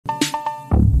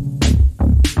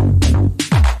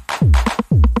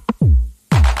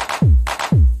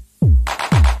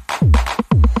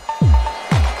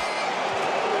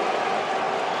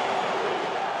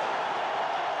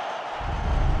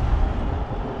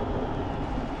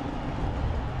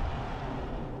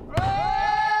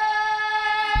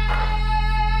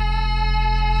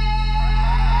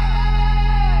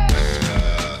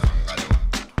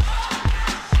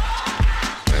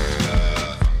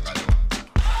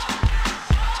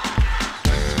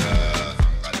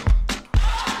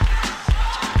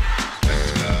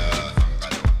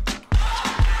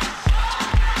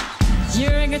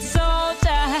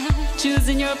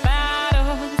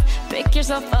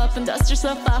yourself up and dust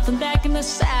yourself off and back in the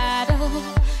saddle.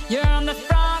 You're on the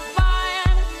front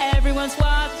line, everyone's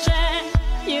watching.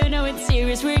 You know it's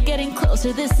serious, we're getting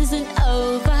closer, this isn't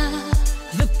over.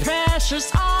 The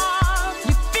pressure's on,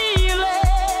 you feel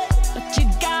it, but you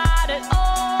got it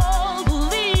all,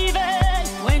 believe it.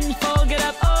 When you fall, get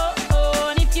up, oh, oh,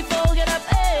 and if you fall, get up,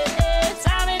 eh, eh.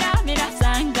 Samina, mina,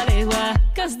 sangalewa,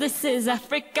 cause this is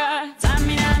Africa.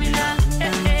 Samina, mina,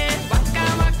 eh, eh, waka,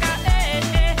 waka, eh,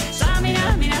 eh.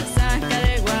 Samina, mina,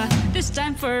 sangalewa, this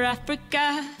time for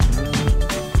Africa.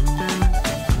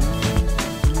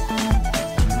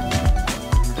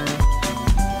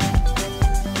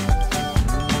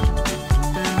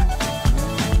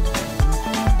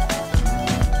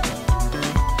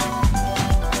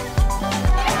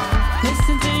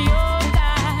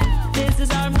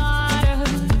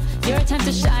 Time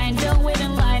to shine, don't wait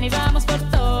in line, y vamos por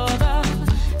todo.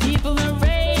 People are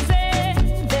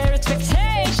raising their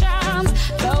expectations.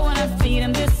 Go on and feed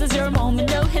them, this is your moment,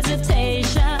 no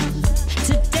hesitation.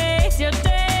 Today's your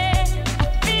day, I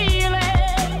feel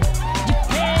it. You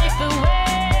pave the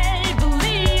way,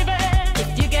 believe it.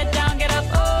 If you get down, get up,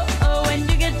 oh, oh. When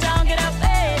you get down, get up,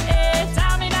 eh, eh.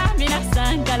 Samina, mina,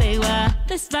 sangalewa,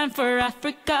 this time for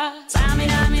Africa.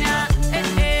 Samina, mina,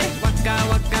 eh, eh. Waka,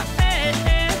 waka, eh,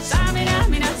 eh. Samina,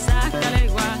 mina,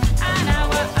 sangalewa,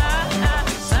 anawa, ah, ah.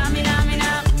 Samina,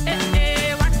 mina, eh,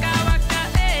 eh. Waka, waka,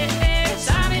 eh, eh.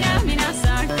 Samina, mina,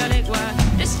 sangalewa,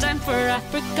 this time for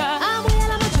Africa. I'm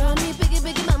well on my journey, biggie,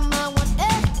 biggie mama, 1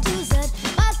 A to Z.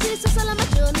 Party, so on my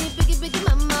journey, biggie, biggie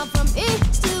mama, from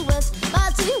east to west.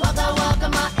 Party, waka, waka,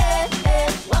 my eh, eh.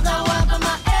 Waka, waka,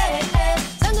 my eh, eh.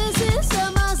 Sangin' sin,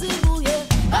 sama, zibu, yeah.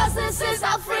 'Cause this is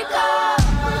Africa.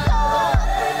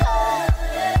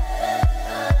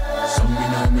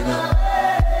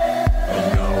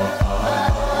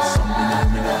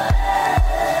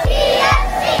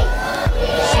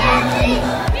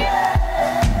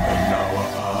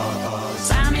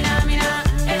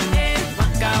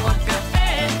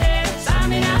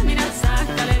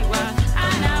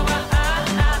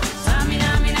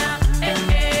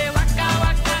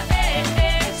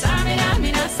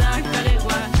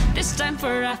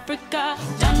 Africa,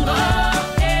 Jungle,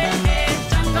 eh, eh,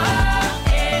 Jungle,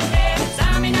 eh, eh.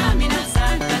 Samina, mina,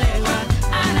 sangalewa,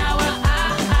 anawa,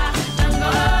 ah, ah.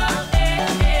 Jungle, eh,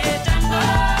 eh,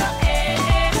 Jungle, eh,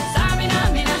 eh. Samina,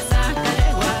 mina,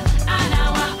 sangalewa,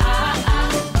 anawa, ah, ah.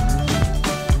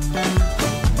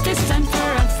 This time for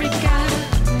Africa.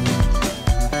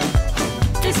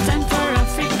 This time for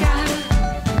Africa.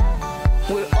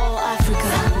 We're all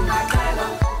Africa.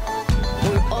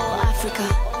 We're all Africa.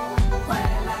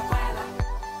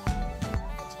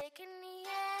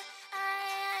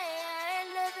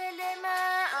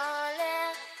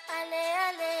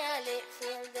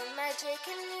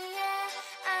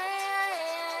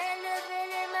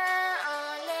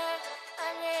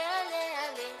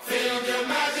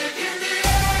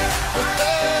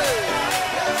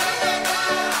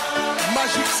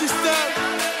 Magic System,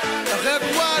 Red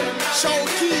One,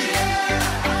 Shawty.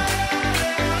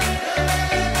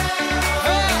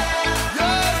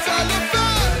 Yes, I love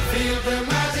that. Feel the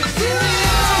magic in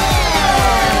the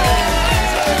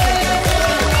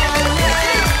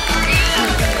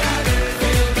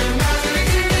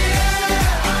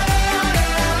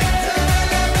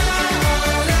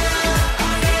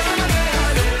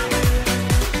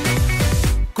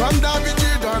Comme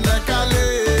d'habitude, on est calé.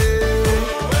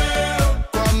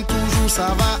 Comme toujours, ça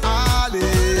va aller.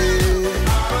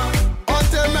 On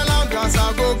te met l'ambiance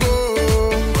à gogo.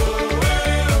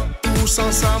 Tous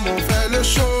ensemble, on fait le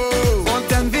show. On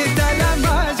t'invite à la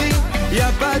magie, y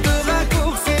a pas de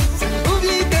raccourci.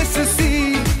 Oublie tes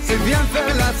soucis, c'est bien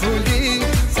faire la folie.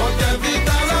 On t'invite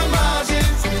à la magie,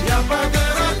 y a pas de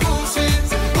raccourci.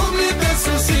 Oublie tes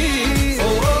soucis. Oh,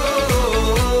 oh, oh,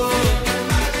 oh.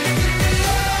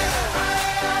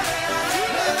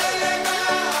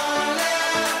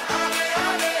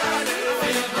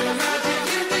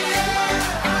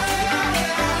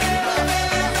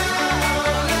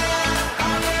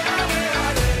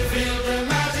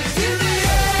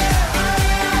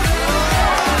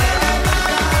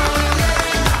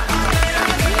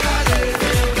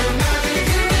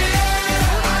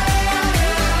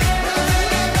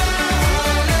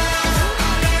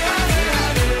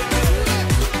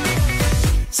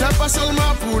 C'est pas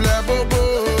seulement pour les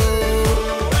bobos.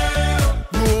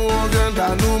 Nous on vient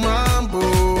d'Anou Mambo.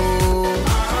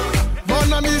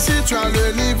 Mon ami, si tu as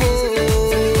le niveau,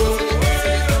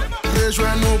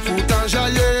 rejoins-nous pour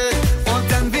t'enjailler. On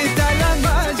t'invite à la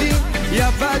magie, y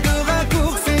a pas de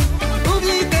raccourci.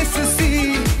 Oublie tes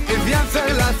soucis et viens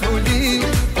faire la folie.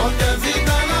 On t'invite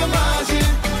à la magie,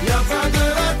 y a pas de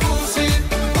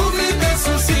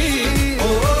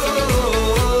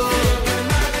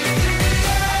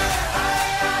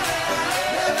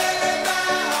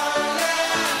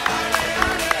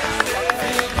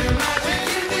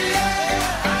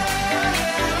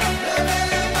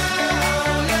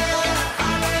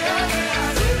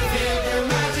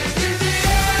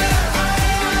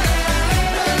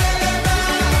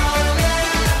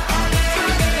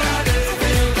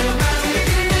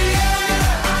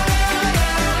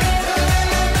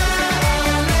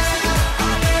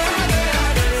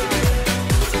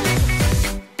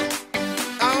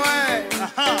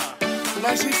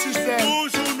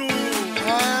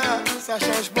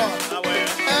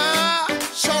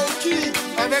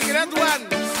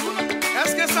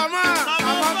Est-ce que ça marche? Ça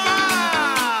va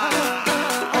pas.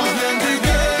 On vient du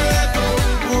ghetto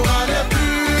pour aller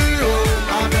plus haut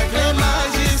avec les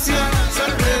magiciens,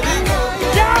 seul Prédigo.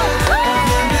 On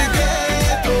vient du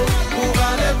ghetto pour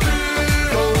aller plus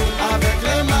haut avec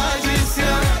les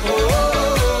magiciens. Oh, oh, oh.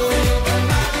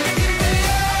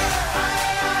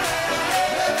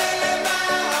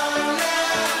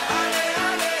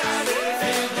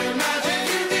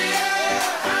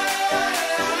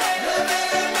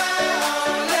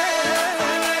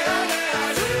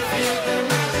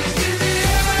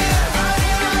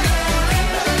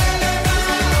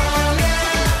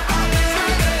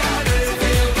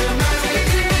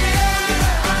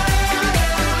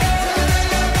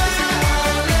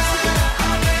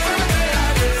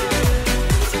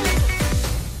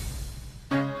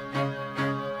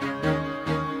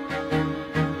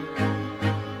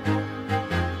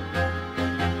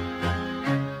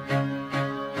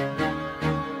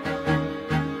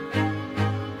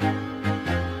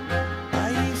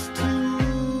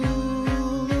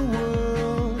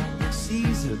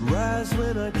 Rise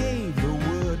when I gave the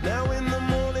word. Now in the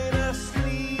morning I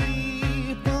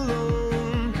sleep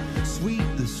alone. Sweep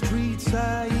the streets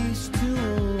I used to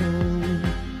own.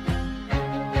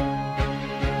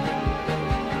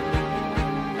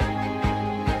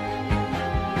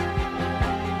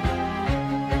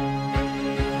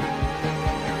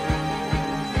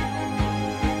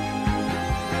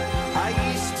 I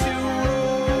used to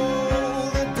roll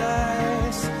the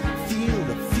dice, feel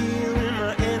the fear in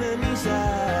my enemy's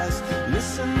eyes.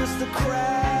 Listen as the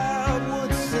crowd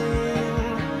would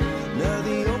sing. Now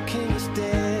the old king is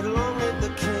dead, long live the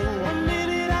king. One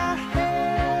minute I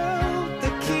held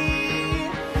the key.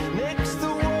 Next the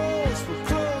walls were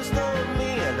closed on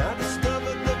me, and I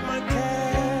discovered that my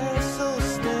castle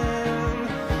stand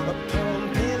upon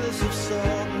pillars of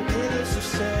salt and pillars of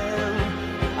sand.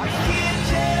 I hear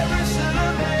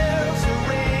Jerusalem bells are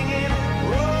ringing,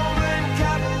 Roman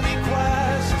cavalry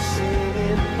choirs are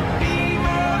singing. Be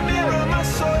my mirror, my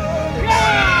sword and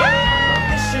shield.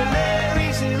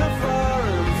 Missionaries in a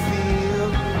foreign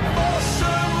field. For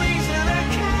some reason I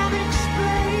can't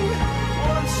explain.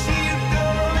 Once you've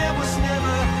gone, there was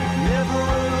never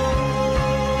an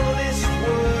honest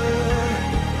word.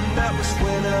 And that was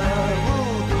when I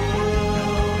ruled the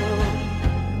world.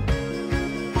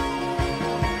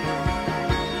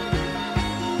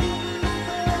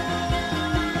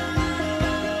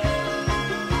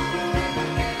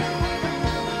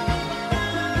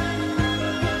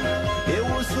 It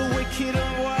was the wicked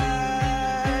and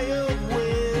wild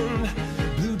wind,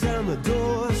 blew down the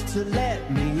doors to let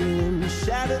me in,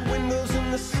 shattered windows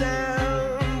and the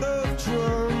sound of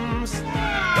drums.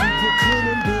 People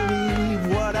couldn't believe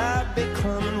what I'd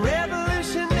become.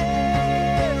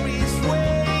 Revolutionaries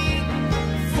wait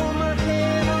for my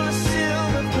head on a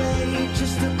silver plate,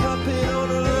 just a puppet on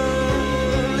a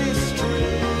lonely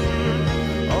string.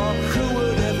 Oh, who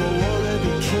would ever wanna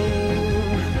be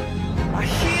king? I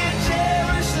hear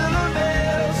Jerusalem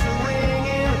bells are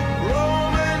ringing,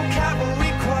 Roman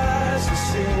cavalry choirs are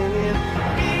singing.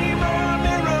 Be my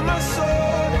mirror, my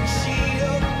sword and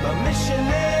shield. My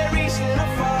missionaries in a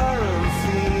foreign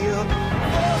field.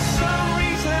 For some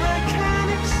reason I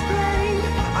can't explain,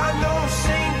 I know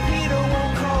St. Peter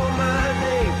won't call my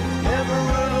name. Never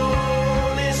an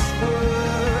honest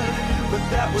word, but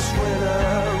that was when I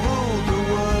ruled the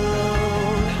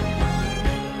world.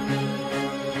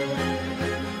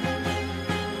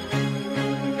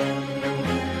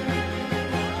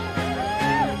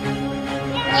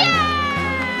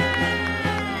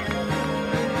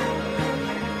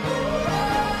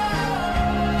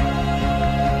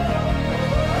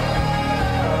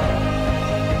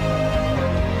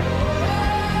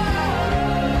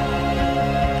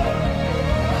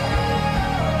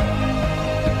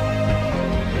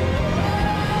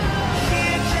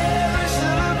 Hear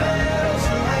Jerusalem bells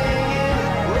are ringing,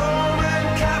 Roman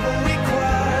cavalry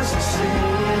choirs are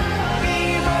singing. Be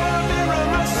my mirror,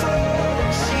 my sword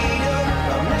and shield.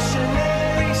 My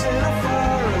missionaries in a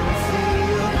foreign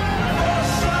field. For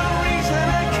some reason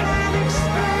I can't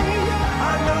explain,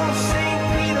 I know St.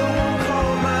 Peter won't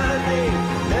call my name.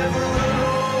 Never an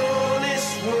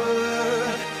honest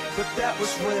word, but that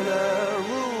was when I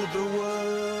ruled